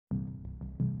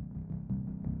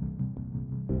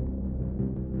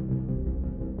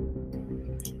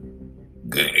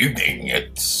Good evening.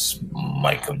 It's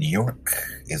Mike of New York.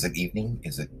 Is it evening?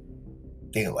 Is it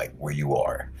daylight where you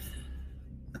are?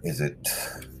 Is it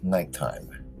nighttime?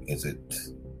 Is it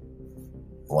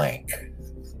blank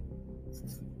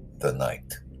the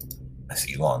night? As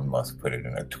Elon Musk put it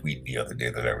in a tweet the other day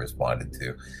that I responded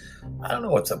to. I don't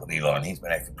know what's up with Elon. He's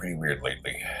been acting pretty weird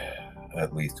lately,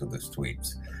 at least with his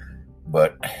tweets.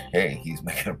 But hey, he's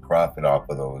making a profit off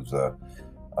of those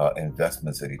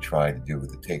investments that he tried to do with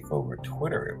the takeover of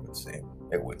Twitter,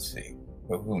 it would seem.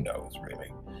 But who knows,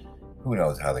 really? Who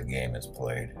knows how the game is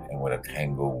played and what a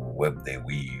tangled web they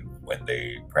weave when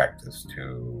they practice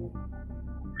to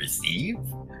receive?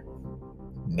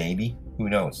 Maybe. Who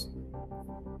knows?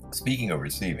 Speaking of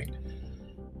receiving,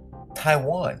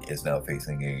 Taiwan is now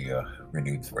facing a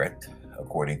renewed threat,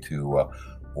 according to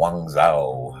Wang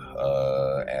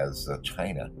Zhao, as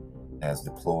China has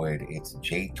deployed its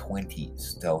J-20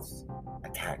 stealth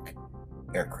attack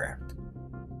aircraft.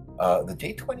 The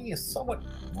J-20 is somewhat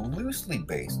loosely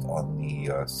based on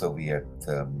the Soviet,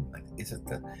 is it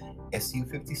the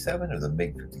Su-57 or the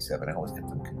MiG-57? I always get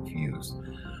them confused.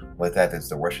 But that is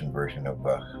the Russian version of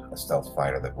a stealth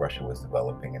fighter that Russia was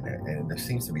developing, and there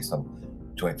seems to be some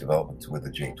joint developments with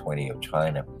the J-20 of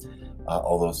China,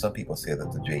 although some people say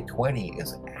that the J-20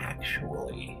 is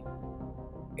actually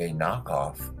a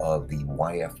knockoff of the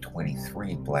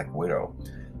YF-23 Black Widow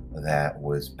that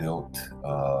was built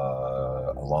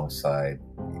alongside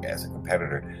as a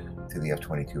competitor to the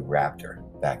F-22 Raptor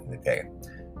back in the day.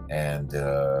 And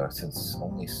since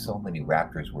only so many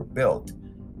Raptors were built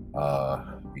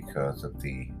because of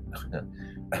the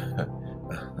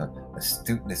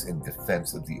astuteness in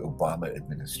defense of the Obama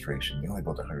administration, they only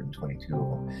built 122 of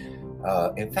them.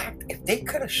 In fact, if they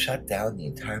could have shut down the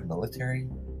entire military,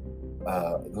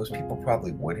 those people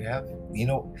probably would have. You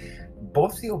know,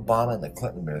 both the Obama and the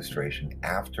Clinton administration,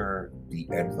 after the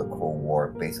end of the Cold War,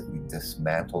 basically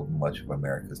dismantled much of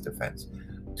America's defense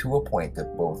to a point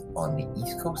that both on the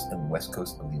East Coast and West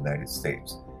Coast of the United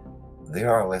States,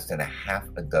 there are less than half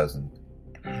a dozen,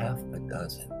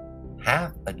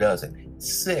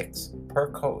 6 per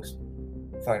coast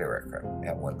fighter aircraft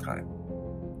at one time.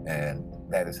 And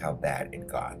that is how bad it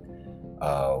got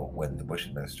when the Bush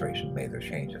administration made their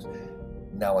changes.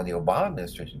 Now, when the Obama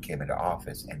administration came into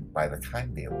office, and by the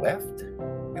time they left,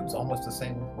 it was almost the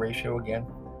same ratio again.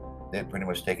 They had pretty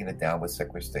much taken it down with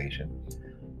sequestration.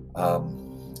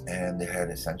 And they had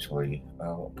essentially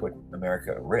put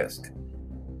America at risk,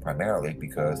 primarily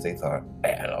because they thought,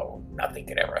 nothing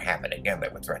could ever happen again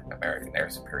that would threaten American air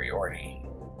superiority.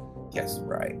 Yes,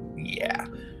 right, yeah.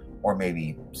 Or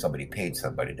maybe somebody paid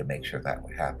somebody to make sure that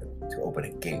would happen, to open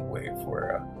a gateway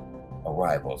for a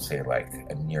rival, say like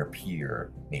a near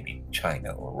peer, maybe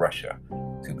China or Russia,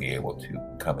 to be able to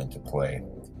come into play.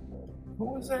 Who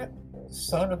was that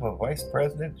son of a vice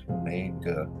president who made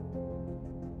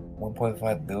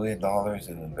 $1.5 billion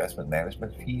in investment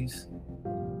management fees?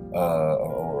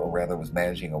 Or rather was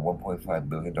managing a $1.5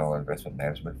 billion investment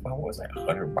management fund. What was that,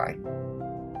 Hunter Biden?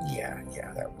 Yeah,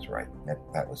 that was right.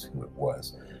 That was who it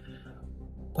was.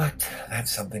 But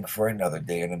that's something for another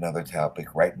day and another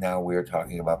topic. Right now, we're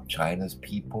talking about China's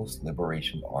People's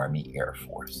Liberation Army Air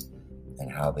Force and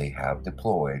how they have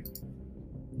deployed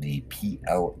the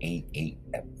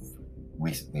PL-88F.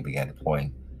 Recently began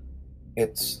deploying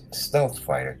its stealth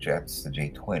fighter jets, the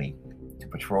J-20, to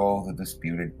patrol the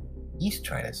disputed East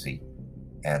China Sea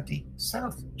and the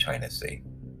South China Sea.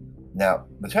 Now,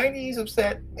 the Chinese have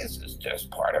said this is just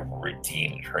part of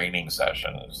routine training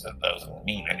sessions. It doesn't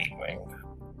mean anything.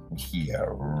 Yeah,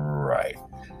 right.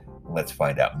 Let's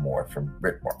find out more from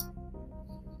Brickmore.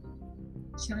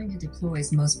 China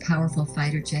deploys most powerful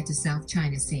fighter jet to South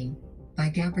China Sea, by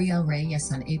Gabriel Reyes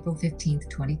on April 15,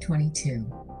 2022.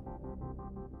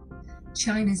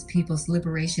 China's People's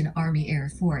Liberation Army Air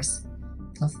Force,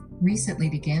 PLAF, recently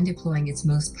began deploying its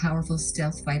most powerful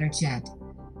stealth fighter jet,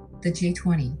 the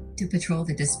J-20, to patrol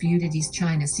the disputed East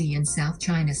China Sea and South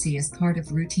China Sea as part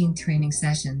of routine training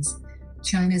sessions,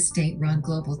 China's state-run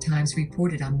Global Times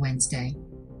reported on Wednesday.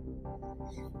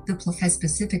 The PLAF has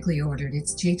specifically ordered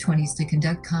its J-20s to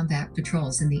conduct combat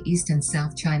patrols in the East and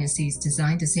South China Seas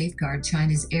designed to safeguard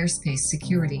China's airspace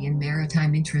security and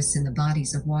maritime interests in the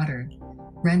bodies of water,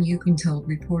 Ren Yukun told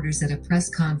reporters at a press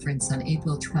conference on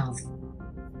April 12.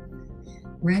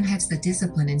 Ren heads the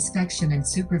Discipline Inspection and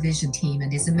Supervision Team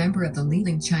and is a member of the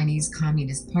leading Chinese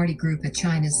Communist Party group at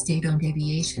China's state-owned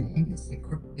Aviation Industry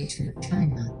Corporation of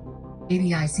China,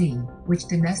 AVIC, which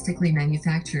domestically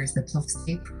manufactures the PLAF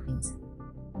state planes.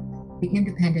 The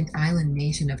independent island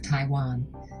nation of Taiwan,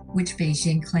 which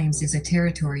Beijing claims is a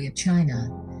territory of China,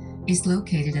 is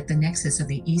located at the nexus of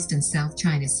the East and South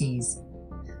China Seas.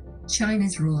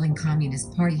 China's ruling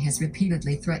Communist Party has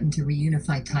repeatedly threatened to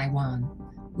reunify Taiwan,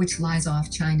 which lies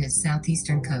off China's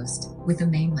southeastern coast, with the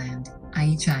mainland,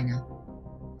 i.e., China.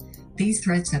 These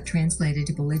threats have translated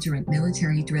to belligerent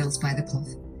military drills by the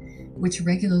PLF, which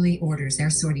regularly orders air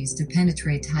sorties to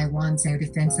penetrate Taiwan's Air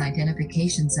Defense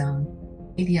Identification Zone,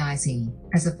 ADIZ,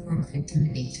 as a form of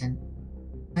intimidation.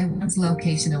 Taiwan's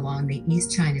location along the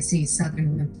East China Sea's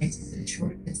southern rim places it a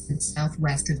short distance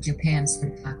southwest of Japan's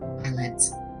Senkaku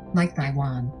Islands. Like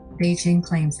Taiwan, Beijing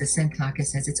claims the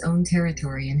Senkakus as its own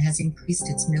territory and has increased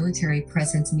its military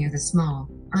presence near the small,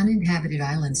 uninhabited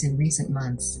islands in recent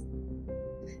months.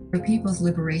 The People's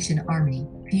Liberation Army,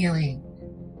 PLA,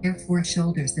 Air Force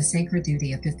shoulders the sacred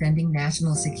duty of defending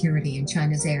national security in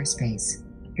China's airspace.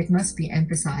 It must be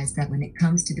emphasized that when it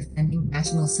comes to defending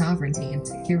national sovereignty and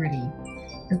security,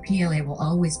 the PLA will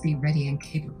always be ready and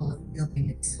capable of wielding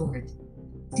its sword.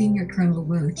 Senior Colonel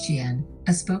Wu Qian,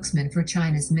 a spokesman for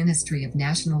China's Ministry of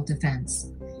National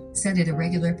Defense, said at a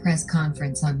regular press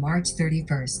conference on March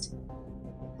 31st.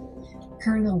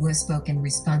 Colonel Wu spoke in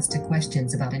response to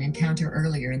questions about an encounter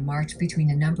earlier in March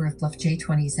between a number of Bluff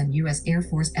J-20s and U.S. Air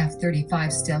Force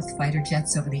F-35 stealth fighter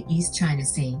jets over the East China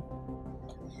Sea.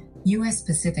 U.S.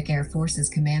 Pacific Air Forces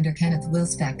Commander Kenneth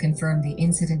Wilsbach confirmed the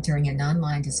incident during an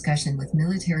online discussion with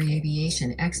military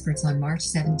aviation experts on March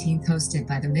 17, hosted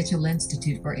by the Mitchell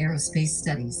Institute for Aerospace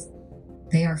Studies.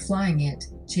 They are flying it,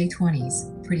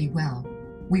 J-20s, pretty well.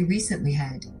 We recently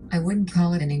had, I wouldn't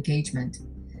call it an engagement,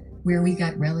 where we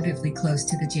got relatively close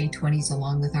to the J-20s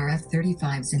along with our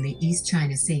F-35s in the East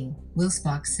China Sea,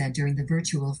 Wilsbach said during the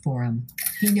virtual forum.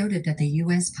 He noted that the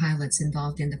U.S. pilots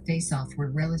involved in the face-off were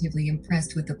relatively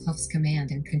impressed with the PLF's command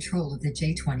and control of the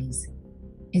J-20s.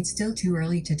 It's still too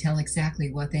early to tell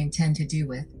exactly what they intend to do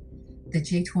with the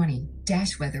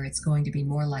J-20, whether it's going to be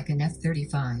more like an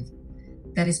F-35.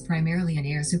 That is primarily an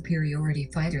air superiority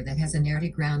fighter that has an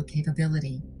air-to-ground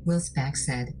capability, Wilsbach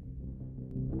said.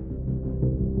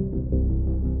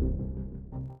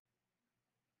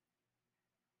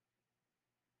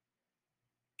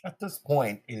 At this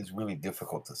point, it is really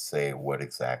difficult to say what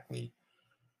exactly,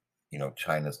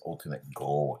 China's ultimate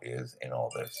goal is in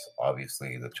all this.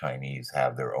 Obviously, the Chinese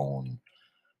have their own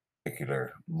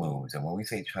particular moves. And when we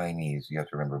say Chinese, you have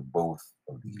to remember both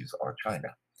of these are China.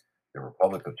 The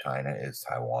Republic of China is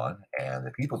Taiwan, and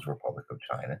the People's Republic of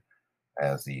China,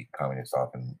 as the communists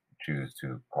often choose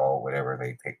to call whatever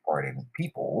they take part in,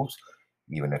 peoples,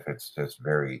 even if it's just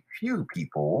very few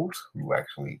peoples who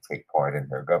actually take part in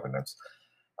their governance.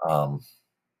 Um,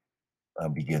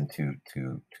 Begin to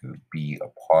be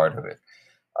a part of it.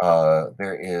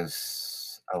 There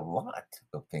is a lot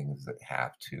of things that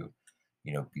have to,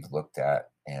 be looked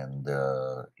at and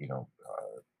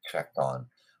checked on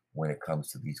when it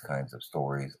comes to these kinds of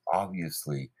stories.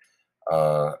 Obviously,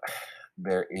 uh,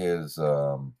 there is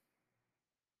a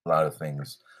lot of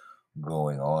things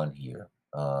going on here.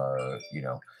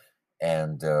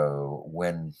 And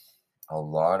when a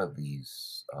lot of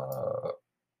these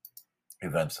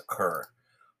events occur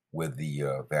with the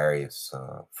various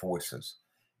forces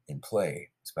in play,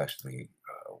 especially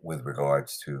with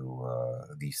regards to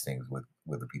these things with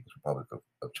the People's Republic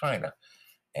of China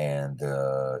and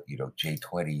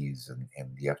J-20s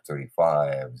and the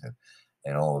F-35s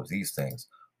and all of these things.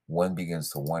 One begins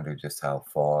to wonder just how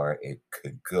far it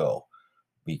could go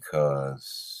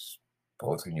because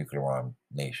both are nuclear armed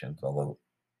nations, although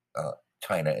uh,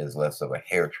 China is less of a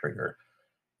hair trigger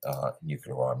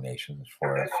nuclear armed nation as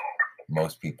far as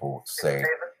most people say.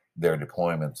 Their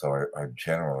deployments are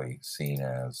generally seen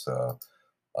as a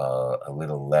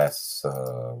little less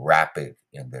rapid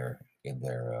in their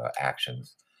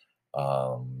actions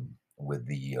with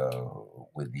the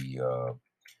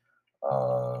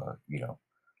you know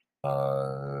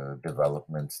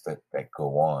developments that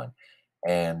go on,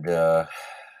 and when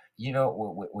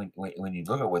you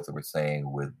look at what they were saying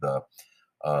with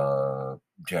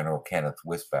General Kenneth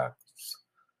Wisbach's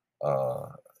uh,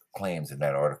 claims in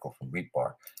that article from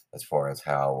Readbar, as far as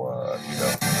how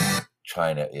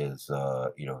China is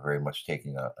very much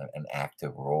taking an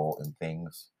active role in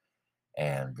things,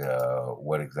 and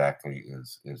what exactly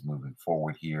is moving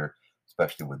forward here,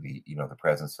 especially with the the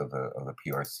presence of the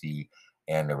PRC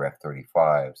and the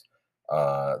F-35s.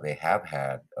 They have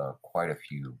had quite a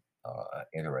few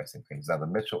interesting things. Now, the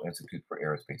Mitchell Institute for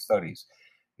Aerospace Studies,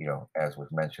 as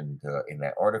was mentioned in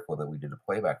that article that we did a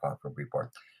playback on from Breitbart,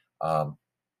 um,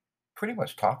 pretty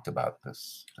much talked about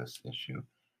this issue,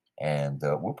 and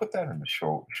we'll put that in the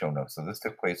show notes. So this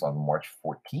took place on March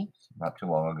 14th, not too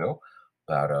long ago,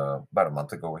 about a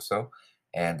month ago or so,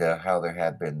 and how there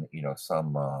had been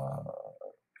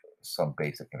some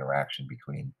basic interaction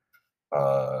between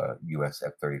U.S.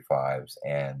 F-35s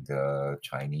and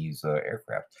Chinese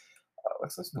aircraft.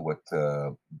 Let's listen to what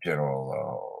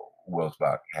General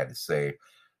Wilsbach had to say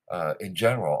in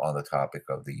general on the topic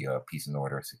of the peace and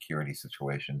order security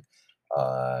situation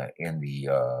in the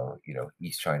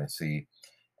East China Sea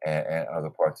and other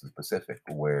parts of the Pacific,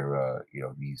 where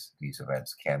these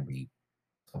events can be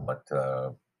somewhat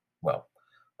well,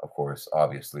 of course,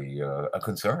 obviously a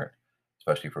concern,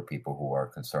 especially for people who are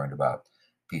concerned about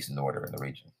peace and order in the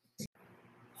region.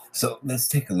 So let's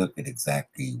take a look at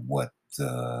exactly what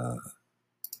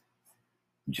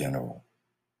General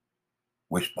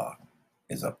Wishbach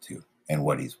is up to and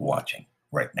what he's watching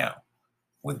right now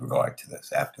with regard to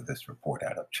this after this report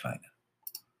out of China.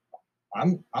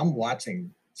 I'm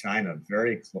watching China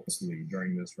very closely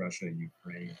during this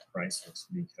Russia-Ukraine crisis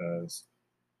because,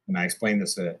 and I explained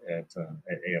this at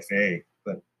AFA,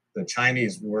 but the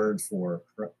Chinese word for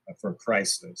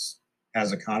crisis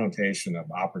has a connotation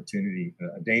of opportunity,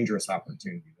 a dangerous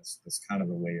opportunity. That's kind of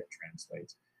the way it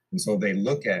translates. And so they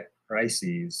look at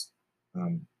crises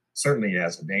certainly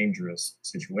as a dangerous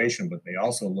situation, but they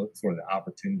also look for the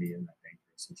opportunity in that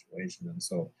dangerous situation. And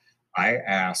so I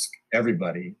ask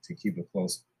everybody to keep a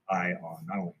close eye on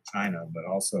not only China, but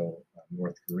also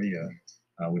North Korea,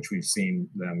 which we've seen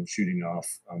them shooting off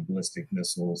ballistic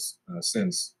missiles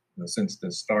since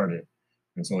this started.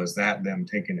 And so is that them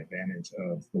taking advantage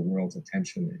of the world's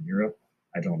attention in Europe?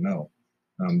 I don't know.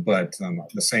 But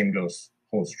the same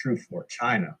holds true for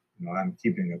China. I'm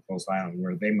keeping a close eye on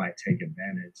where they might take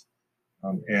advantage.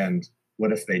 And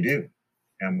what if they do?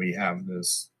 And we have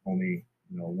this only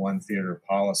one theater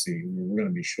policy, we're going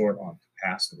to be short on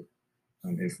capacity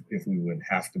if we would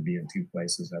have to be in two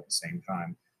places at the same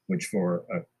time, which for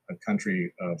a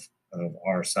country of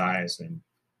our size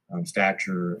and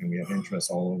stature, and we have interests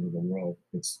all over the world,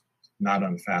 it's not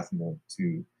unfathomable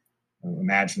to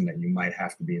imagine that you might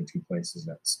have to be in two places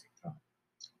at the same time.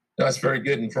 That's very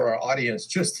good. And for our audience,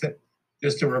 just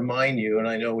to remind you, and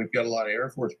I know we've got a lot of Air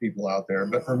Force people out there,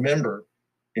 but remember,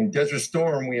 in Desert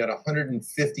Storm, we had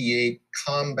 158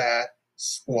 combat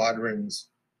squadrons,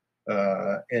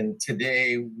 and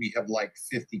today we have like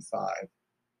 55.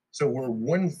 So we're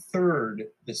 1/3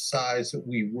 the size that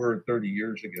we were 30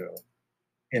 years ago.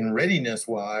 And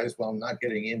readiness-wise, while not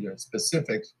getting into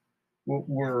specifics,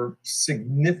 we're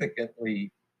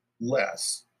significantly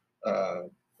less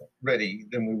ready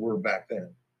than we were back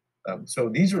then. So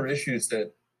these are issues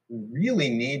that really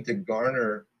need to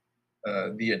garner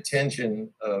the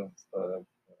attention of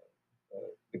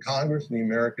the Congress and the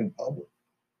American public.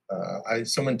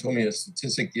 Someone told me a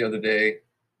statistic the other day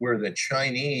where the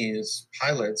Chinese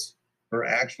pilots are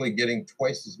actually getting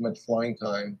twice as much flying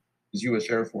time as U.S.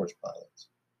 Air Force pilots.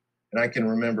 And I can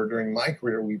remember during my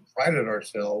career, we prided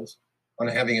ourselves on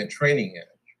having a training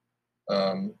edge.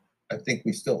 I think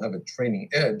we still have a training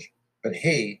edge, but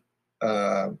hey,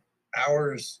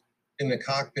 hours in the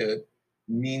cockpit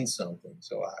means something.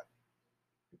 So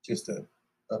just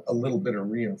a little bit of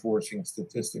reinforcing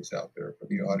statistics out there for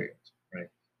the audience, right?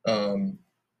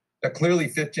 That clearly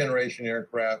fifth generation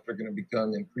aircraft are going to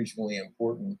become increasingly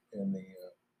important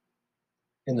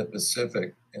in the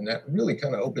Pacific, and that really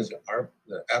kind of opens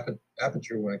the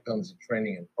aperture when it comes to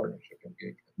training and partnership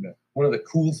engagement. One of the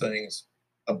cool things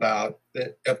about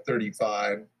the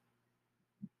F-35,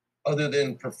 other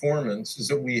than performance, is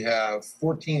that we have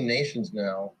 14 nations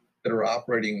now that are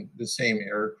operating the same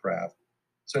aircraft.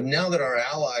 So now that our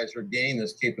allies are gaining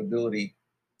this capability,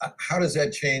 how does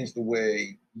that change the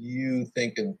way you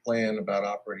think and plan about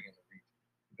operating in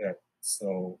the region?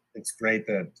 So it's great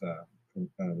that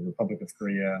the Republic of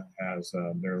Korea has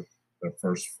their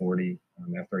first 40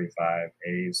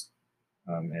 F-35As,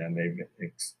 and they've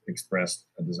expressed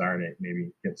a desire to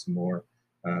maybe get some more.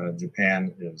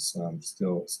 Japan is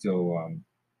still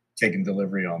taking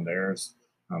delivery on theirs.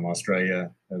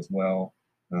 Australia as well,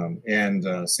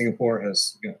 and Singapore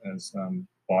has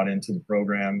bought into the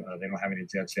program. They don't have any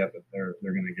jets yet, but they're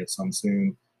going to get some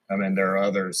soon. And there are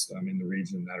others in the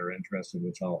region that are interested,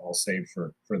 which I'll save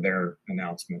for their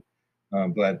announcement.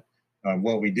 But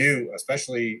what we do,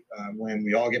 especially when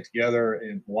we all get together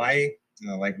in Hawaii,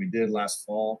 like we did last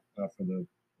fall for the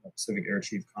Pacific Air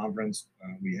Chief Conference,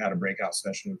 we had a breakout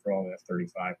session for all the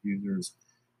F-35 users,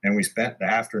 and we spent the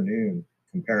afternoon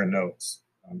comparing notes.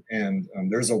 And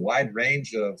there's a wide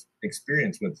range of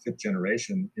experience with fifth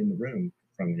generation in the room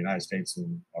from the United States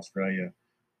and Australia,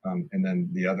 and then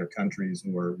the other countries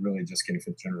who are really just getting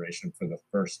fifth generation for the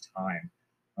first time,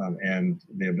 and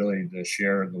the ability to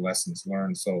share the lessons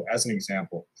learned. So as an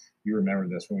example, you remember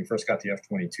this, when we first got the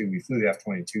F-22, we flew the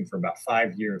F-22 for about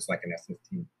 5 years like an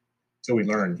F-15. So we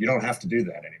learned you don't have to do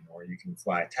that anymore. You can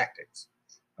fly tactics.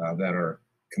 that are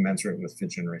commensurate with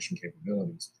fifth generation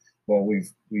capabilities. Well,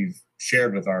 we've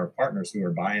shared with our partners who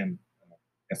are buying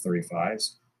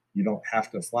F-35s, you don't have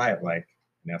to fly it like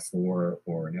an F-4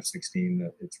 or an F-16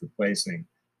 that it's replacing,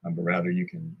 but rather you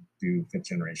can do fifth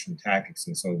generation tactics.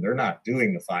 And so they're not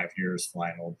doing the 5 years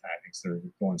flying old tactics. They're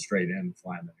going straight in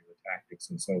flying the newer tactics.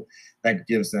 And so that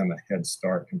gives them a head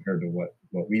start compared to what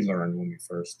we learned when we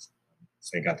first,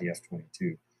 say, got the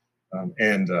F-22.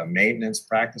 And maintenance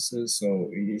practices.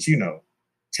 So, as you know,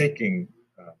 taking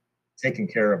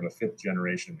care of a fifth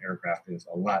generation aircraft is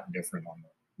a lot different on the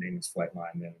maintenance flight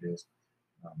line than it is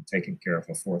taking care of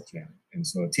a fourth gen. And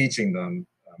so teaching them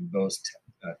those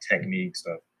techniques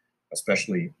of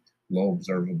especially low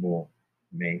observable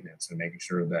maintenance and making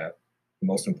sure that the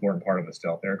most important part of a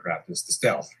stealth aircraft is the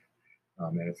stealth.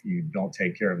 And if you don't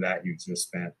take care of that, you've just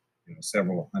spent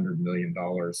several $100 million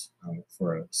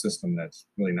for a system that's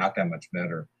really not that much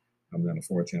better than a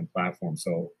fourth gen platform.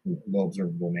 So low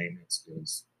observable maintenance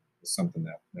is something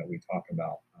that we talk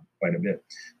about quite a bit.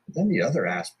 But then the other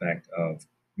aspect of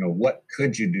what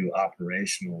could you do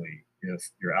operationally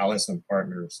if your allies and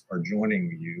partners are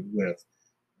joining you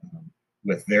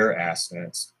with their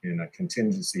assets in a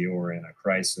contingency or in a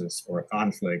crisis or a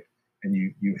conflict, and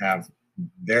you have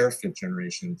their fifth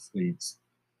generation fleets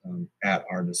at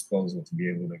our disposal to be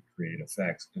able to create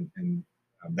effects. And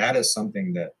that is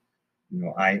something that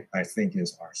I think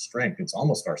is our strength. It's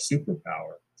almost our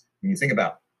superpower. When you think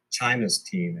about China's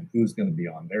team and who's going to be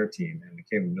on their team and the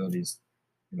capabilities,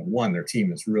 one, their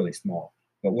team is really small,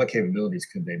 but what capabilities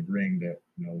could they bring that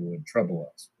would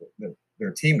trouble us?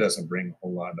 Their team doesn't bring a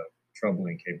whole lot of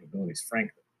troubling capabilities,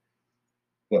 frankly.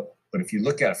 But if you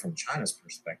look at it from China's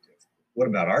perspective, what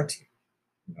about our team?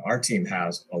 Our team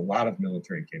has a lot of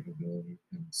military capability,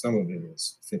 and some of it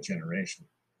is fifth generation,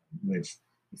 which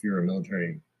if you're a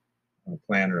military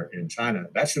planner in China,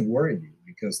 that should worry you,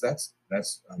 because that's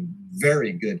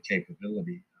very good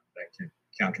capability that can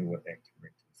counter what they can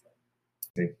bring to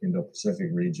the fight. The Indo-Pacific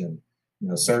region,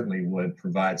 certainly would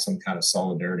provide some kind of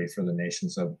solidarity for the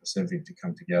nations of the Pacific to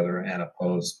come together and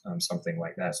oppose something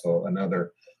like that. So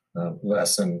another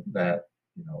lesson that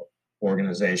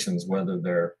organizations, whether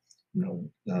they're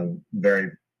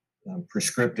very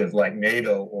prescriptive like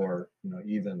NATO, or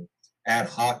even ad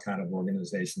hoc kind of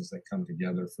organizations that come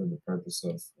together for the purpose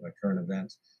of current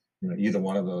events, either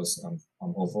one of those,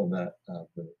 I'm hopeful that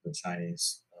the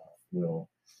Chinese will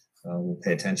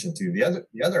pay attention to.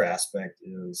 The other aspect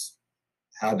is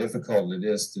how difficult it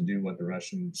is to do what the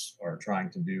Russians are trying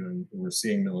to do, and we're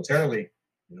seeing militarily,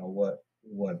 what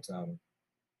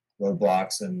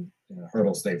roadblocks and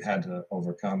hurdles they've had to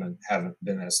overcome and haven't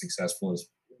been as successful as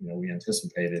we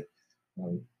anticipated.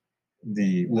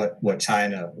 What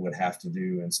China would have to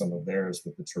do and some of theirs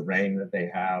with the terrain that they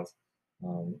have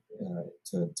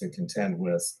to contend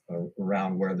with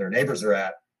around where their neighbors are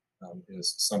at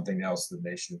is something else that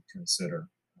they should consider.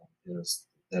 Is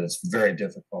that it's very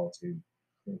difficult to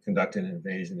conduct an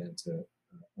invasion and to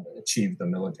achieve the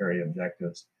military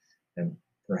objectives, and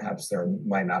perhaps they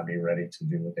might not be ready to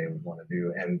do what they would want to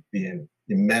do, and the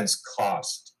immense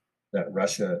cost that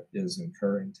Russia is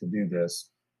incurring to do this,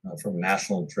 from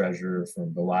national treasure,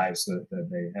 from the lives that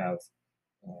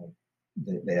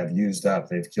they have used up.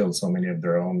 They've killed so many of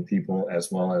their own people,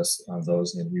 as well as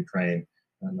those in Ukraine,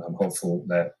 and I'm hopeful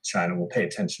that China will pay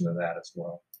attention to that as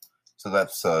well. So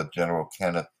that's General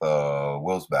Kenneth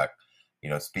Wilsbach,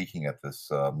 speaking at this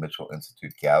Mitchell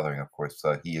Institute gathering. Of course,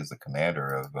 he is the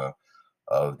commander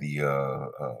of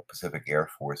the Pacific Air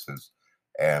Forces,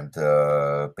 and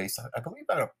based, I believe,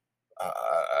 out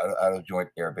of Joint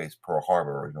Air Base Pearl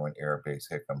Harbor or Joint Air Base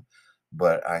Hickam.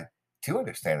 But I do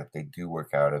understand that they do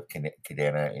work out of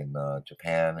Kadena in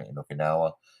Japan, in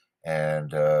Okinawa,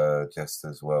 and just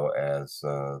as well as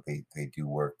they do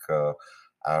work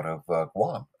out of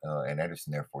Guam and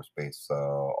Anderson Air Force Base,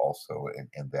 also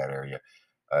in that area.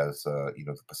 As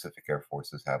the Pacific Air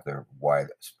Forces have their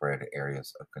widespread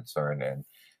areas of concern and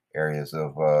areas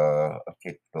of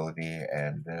capability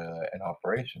and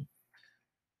operation.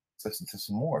 Let's listen to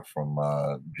some more from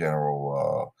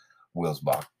General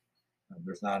Wilsbach.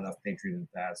 There's not enough Patriot and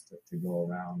THAADs to go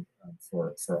around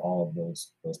for all of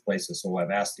those places. So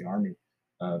I've asked the Army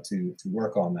to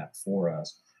work on that for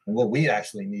us. And what we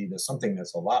actually need is something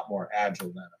that's a lot more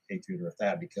agile than a Patriot or a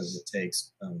THAAD, because it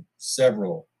takes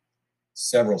several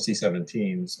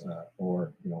C-17s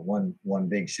or one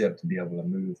big ship to be able to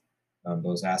move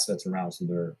those assets around. So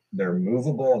they're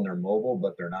movable and they're mobile,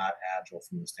 but they're not agile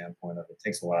from the standpoint of it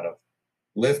takes a lot of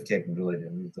lift capability to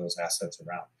move those assets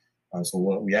around. So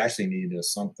what we actually need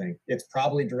is something, it's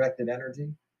probably directed energy,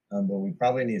 but we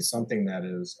probably need something that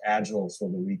is agile so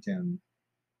that we can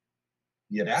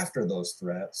get after those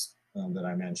threats that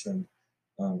I mentioned,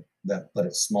 but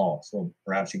it's small. So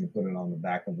perhaps you can put it on the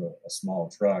back of a small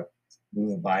truck,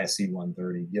 move it by a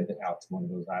C-130, get it out to one of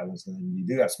those islands, and then you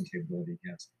do have some capability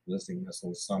against ballistic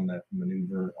missiles, some that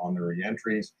maneuver on their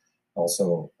reentries,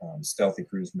 also stealthy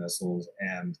cruise missiles,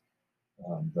 and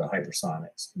the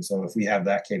hypersonics. And so if we have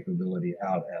that capability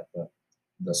out at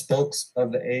the spokes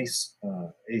of the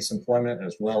ACE employment,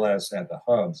 as well as at the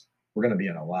hubs, we're going to be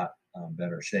in a lot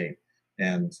better shape.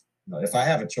 And if I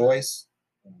have a choice,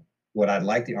 what I'd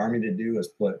like the Army to do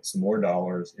is put some more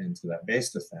dollars into that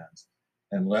base defense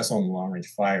and less on long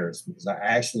range fires, because I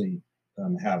actually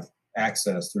have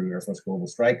access through Air Force Global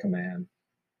Strike Command.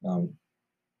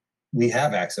 We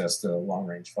have access to long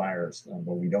range fires,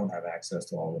 but we don't have access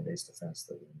to all the base defense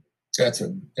that we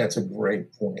need. That's a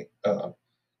great point.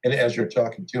 And as you're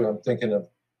talking too, I'm thinking of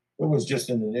what was just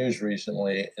in the news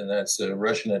recently, and that's the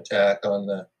Russian attack on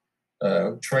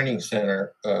the training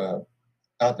center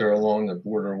out there along the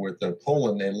border with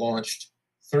Poland. They launched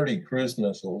 30 cruise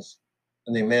missiles,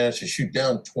 and they managed to shoot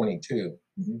down 22,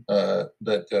 but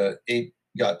 8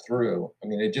 got through. I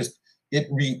mean, it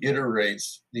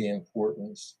reiterates the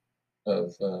importance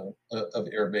of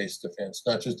air-based defense,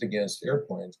 not just against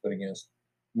airplanes, but against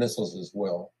missiles as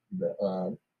well.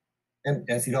 And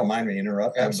if you don't mind me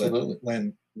interrupting, absolutely.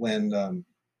 But when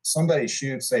somebody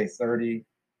shoots, say, 30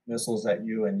 missiles at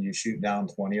you and you shoot down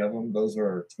 20 of them, those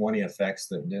are 20 effects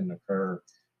that didn't occur.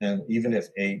 And even if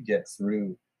 8 get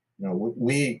through,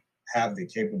 we have the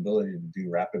capability to do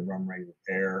rapid run rate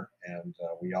repair, and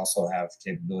we also have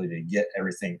capability to get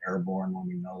everything airborne when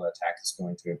we know the attack is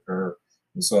going to occur.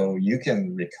 And so you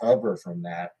can recover from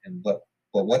that. But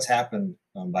what's happened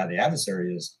by the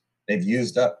adversary is they've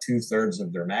used up 2/3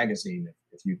 of their magazine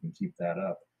if you can keep that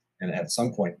up. And at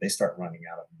some point, they start running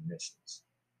out of munitions.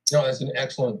 No, that's an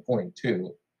excellent point,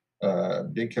 too,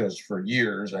 because for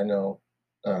years, I know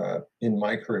in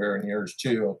my career and yours,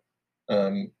 too,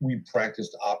 we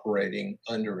practiced operating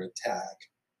under attack.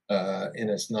 And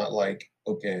it's not like,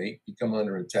 okay, you come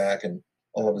under attack and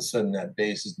all of a sudden that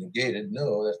base is negated.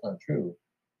 No, that's not true.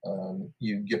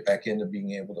 You get back into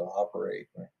being able to operate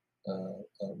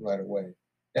right away.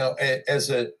 Now,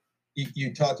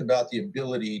 you talked about the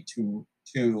ability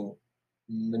to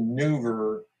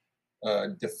maneuver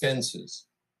defenses.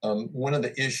 One of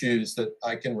the issues that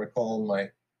I can recall in my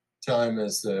time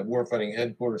as the warfighting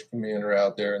headquarters commander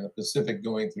out there in the Pacific,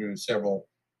 going through several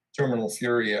Terminal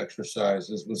Fury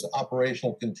exercises, was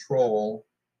operational control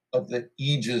of the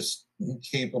Aegis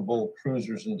capable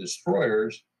cruisers and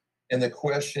destroyers, and the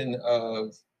question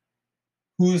of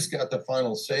who's got the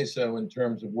final say-so in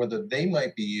terms of whether they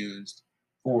might be used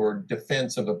for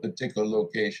defense of a particular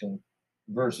location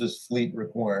versus fleet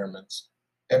requirements.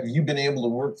 Have you been able to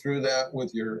work through that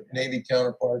with your Navy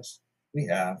counterparts? We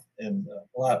have, and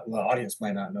a lot of the audience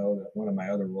might not know that one of my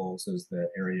other roles is the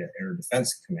Area Air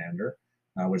Defense Commander,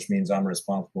 which means I'm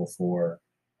responsible for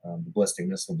the ballistic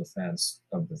missile defense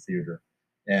of the theater.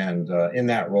 And in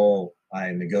that role,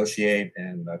 I negotiate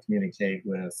and communicate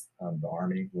with the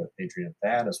Army, with Patriot and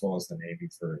THAAD, as well as the Navy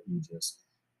for Aegis.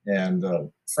 And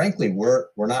frankly, we're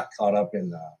not caught up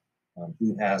in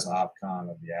who has OPCON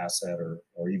of the asset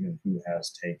or even who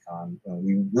has TACON.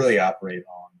 We really operate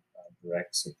on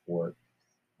direct support,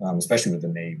 especially with the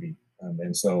Navy.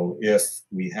 And so if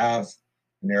we have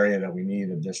an area that we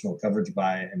need additional coverage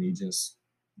by an Aegis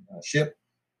ship,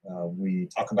 we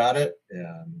talk about it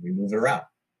and we move it around.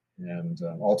 And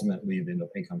ultimately, the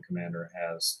Indo-PACOM commander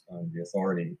has the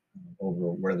authority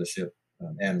over where the ship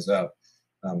ends up.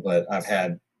 But I've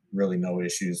had really no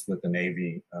issues with the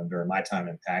Navy during my time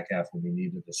in PACAF when we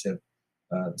needed the ship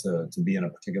to be in a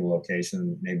particular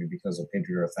location, maybe because a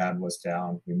Patriot or THAAD was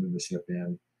down, we moved the ship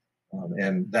in.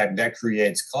 And that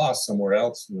creates costs somewhere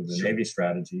else with the Navy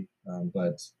strategy.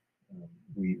 But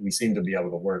we seem to be able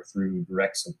to work through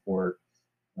direct support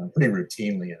pretty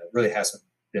routinely, and it really hasn't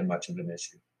been much of an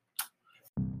issue.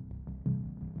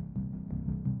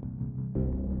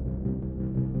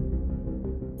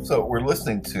 So we're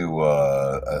listening to,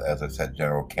 as I said,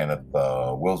 General Kenneth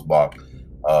Wilsbach.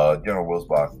 General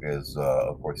Wilsbach is,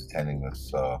 of course, attending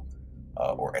this,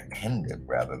 or attended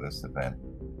rather, this event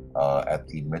at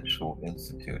the Mitchell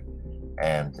Institute.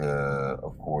 And,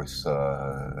 of course,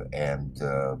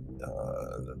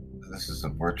 this is a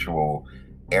virtual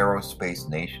Aerospace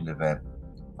Nation event.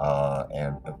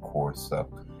 And, of course,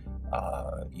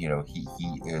 he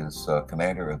is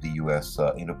commander of the U.S.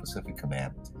 Indo-Pacific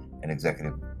Command and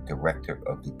executive director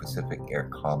of the Pacific Air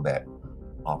Combat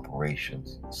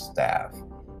Operations Staff.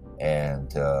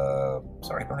 And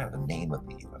sorry, I don't have the name of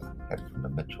the head from the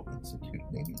Mitchell Institute.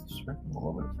 Maybe it's written a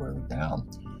little bit further down.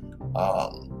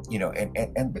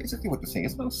 And basically what they're saying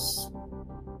is no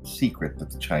secret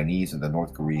that the Chinese and the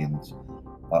North Koreans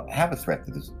have a threat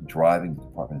that is driving the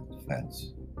Department of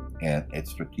Defense and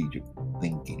its strategic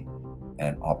thinking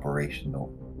and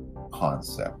operational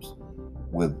concepts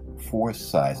with force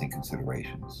sizing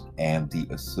considerations and the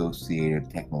associated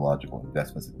technological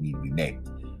investments that need to be made.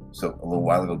 So a little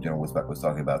while ago, General Wisbach was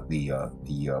talking about the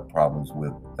problems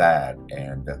with THAAD,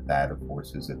 and that THAAD, of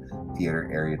course, is a theater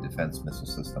area defense missile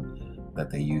system that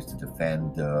they use to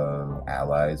defend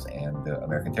allies and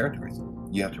American territories.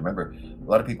 You have to remember, a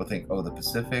lot of people think, oh, the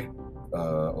Pacific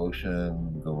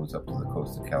Ocean goes up to the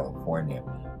coast of California,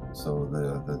 so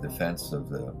the defense of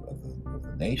the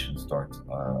nation starts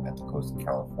at the coast of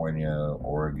California,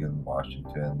 Oregon,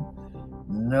 Washington.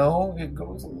 No, it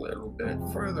goes a little bit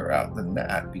further out than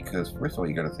that, because first of all,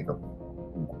 you got to think of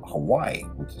Hawaii,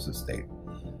 which is a state,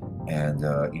 and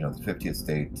the 50th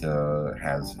state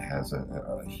has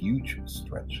a huge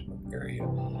stretch of area,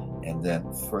 and then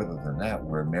further than that,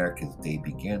 where America's day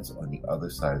begins on the other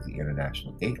side of the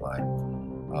international date line,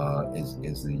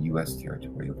 is the U.S.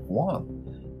 territory of Guam.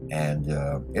 And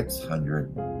it's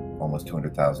almost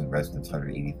 200,000 residents,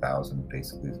 180,000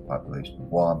 basically is the population of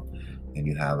Guam. And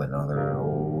you have another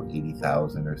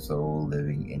 80,000 or so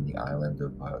living in the island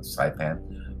of Saipan,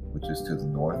 which is to the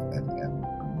north, and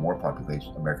more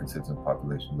population, American citizen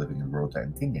population living in Rota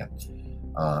and Tinya.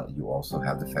 You also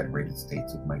have the Federated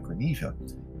States of Micronesia.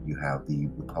 You have the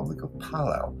Republic of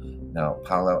Palau. Now,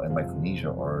 Palau and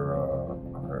Micronesia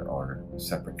are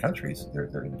separate countries. They're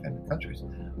independent countries,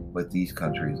 but these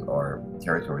countries are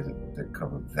territories that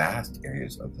cover vast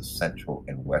areas of the central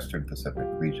and western Pacific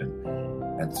region.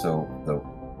 And so the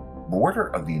border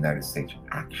of the United States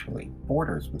actually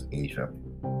borders with Asia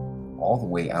all the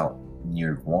way out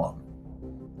near Guam.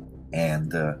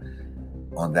 And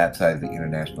on that side of the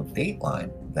international date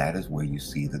line, that is where you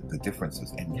see the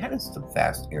differences. And that is the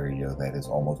vast area that is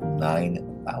almost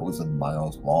 9,000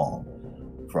 miles long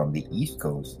from the East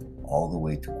Coast all the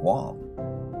way to Guam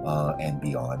and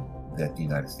beyond, that the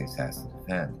United States has to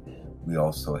defend. We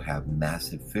also have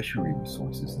massive fishery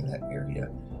resources in that area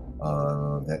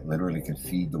that literally can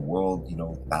feed the world,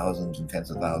 thousands and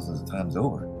tens of thousands of times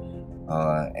over.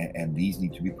 And these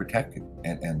need to be protected,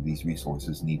 and these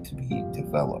resources need to be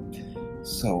developed.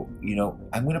 So,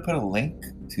 I'm going to put a link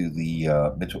to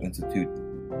the Mitchell Institute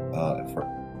for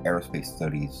Aerospace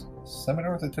Studies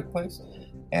seminar that took place,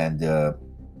 and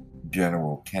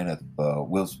General Kenneth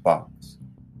Wisbach's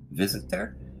visit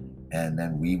there. And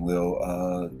then we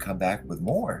will come back with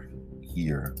more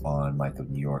here on Mike of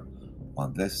New York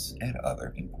on this and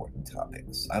other important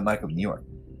topics. I'm Mike of New York.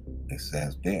 This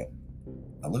has been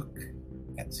a look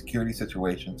at security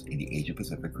situations in the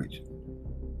Asia-Pacific region.